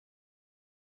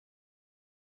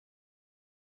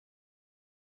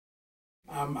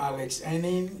I'm Alex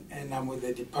Aning, and I'm with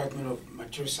the Department of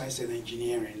Material Science and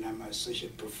Engineering. I'm an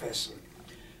associate professor.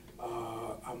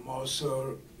 I'm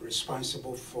also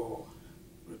responsible for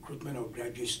recruitment of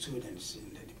graduate students in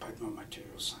the Department of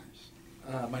Material Science.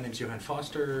 My name is Johan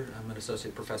Foster. I'm an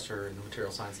associate professor in the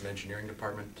Material Science and Engineering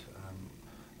Department.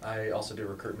 I also do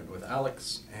recruitment with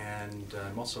Alex, and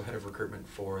I'm also head of recruitment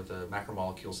for the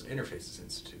Macromolecules and Interfaces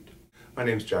Institute. My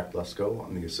name is Jack Lesko.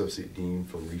 I'm the Associate Dean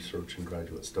for Research and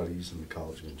Graduate Studies in the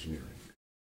College of Engineering.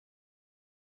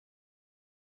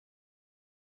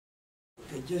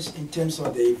 Okay, just in terms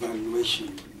of the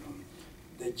evaluation,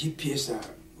 the GPAs are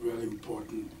really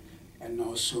important, and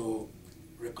also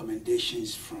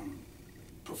recommendations from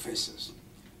professors.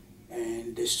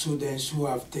 And the students who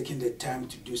have taken the time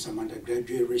to do some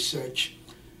undergraduate research,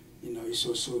 it's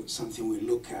also something we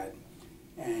look at.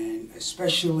 And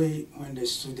especially when the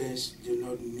students do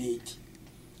not meet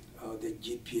the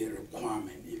GPA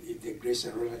requirement, if the grades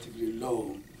are relatively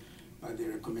low, but the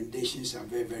recommendations are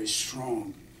very, very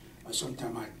strong,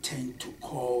 sometimes I tend to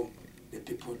call the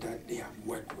people that they have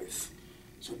worked with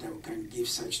so that we can give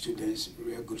such students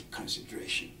real good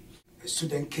consideration. A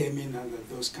student came in under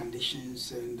those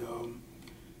conditions, and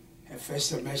her first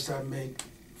semester made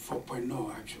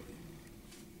 4.0 actually,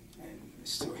 and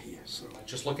still here. So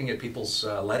just looking at people's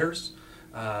letters,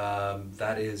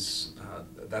 that is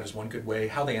one good way.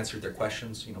 How they answered their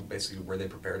questions, basically were they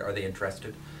prepared, are they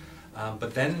interested?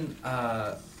 But then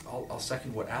I'll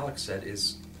second what Alex said,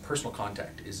 is personal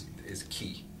contact is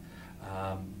key.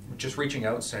 Just reaching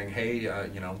out, saying, hey,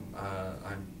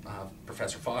 I'm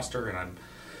Professor Foster,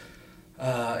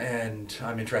 and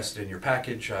I'm interested in your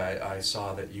package. I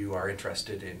saw that you are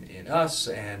interested in us,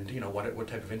 and what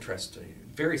type of interest.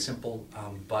 Very simple,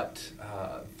 but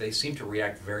they seem to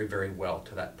react very, very well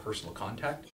to that personal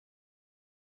contact.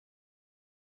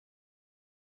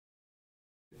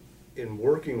 In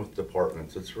working with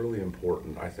departments, it's really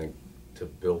important, I think, to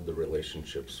build the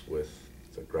relationships with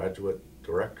the graduate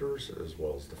directors as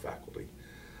well as the faculty,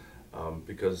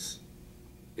 because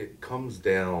it comes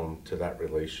down to that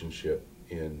relationship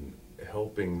in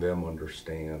helping them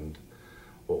understand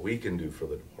what we can do for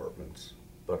the departments,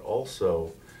 but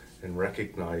also in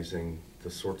recognizing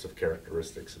the sorts of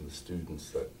characteristics in the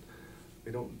students that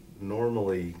we don't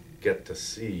normally get to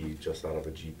see just out of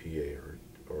a GPA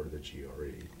or the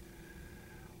GRE.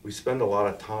 We spend a lot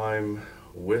of time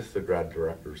with the grad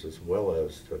directors as well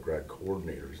as the grad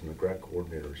coordinators, and the grad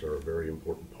coordinators are a very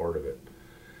important part of it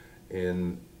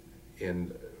in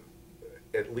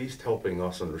at least helping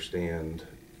us understand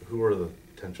who are the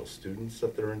potential students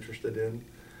that they're interested in,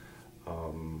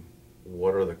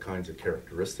 what are the kinds of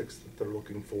characteristics that they're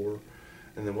looking for,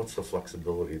 and then what's the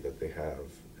flexibility that they have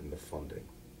in the funding.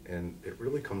 And it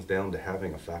really comes down to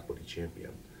having a faculty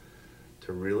champion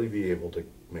to really be able to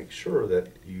make sure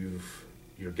that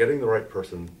you're getting the right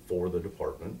person for the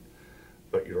department,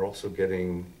 but you're also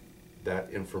getting that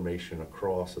information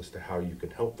across as to how you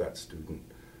can help that student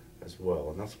as well.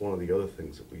 And that's one of the other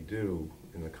things that we do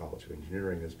in the College of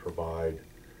Engineering, is provide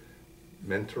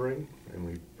mentoring and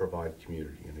we provide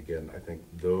community. And again, I think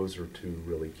those are two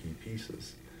really key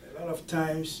pieces. A lot of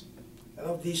times, a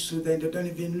lot of these students, they don't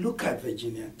even look at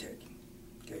Virginia Tech.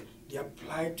 Okay? They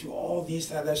apply to all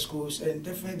these other schools, and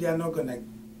definitely they are not going to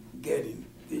get in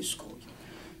these schools.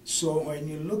 So when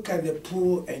you look at the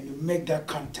pool and you make that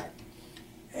contact,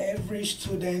 every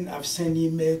student I've sent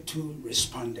email to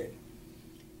responded.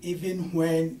 Even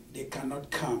when they cannot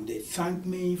come, they thank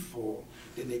me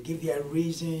then they give their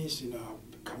reasons, I'm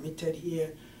committed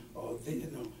here, or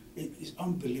it's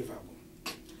unbelievable.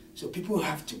 So people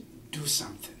have to do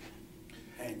something,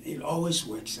 and it always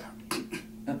works out.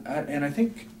 And I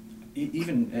think,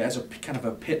 even as a kind of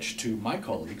a pitch to my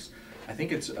colleagues, I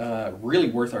think it's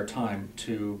really worth our time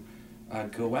to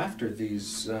go after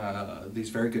these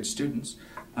very good students.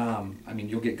 I mean,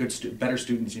 you'll get better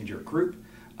students into your group.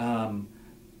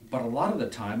 But a lot of the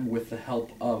time, with the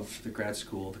help of the grad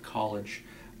school, the college,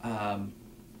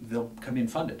 they'll come in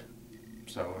funded.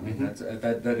 So I mean,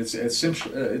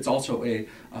 it's also a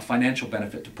financial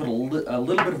benefit to put a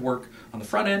little bit of work on the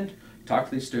front end, talk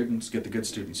to these students, get the good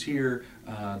students here,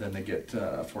 then they get,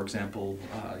 for example,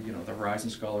 the Horizon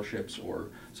scholarships or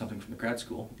something from the grad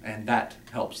school, and that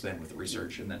helps then with the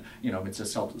research, and then it's a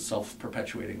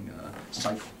self-perpetuating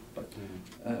cycle. But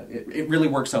it really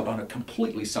works out on a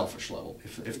completely selfish level.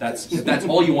 If that's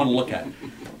all you want to look at,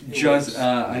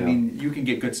 I mean, you can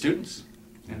get good students,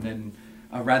 and then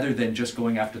rather than just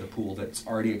going after the pool that's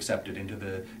already accepted into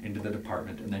the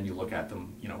department, and then you look at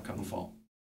them, come the fall.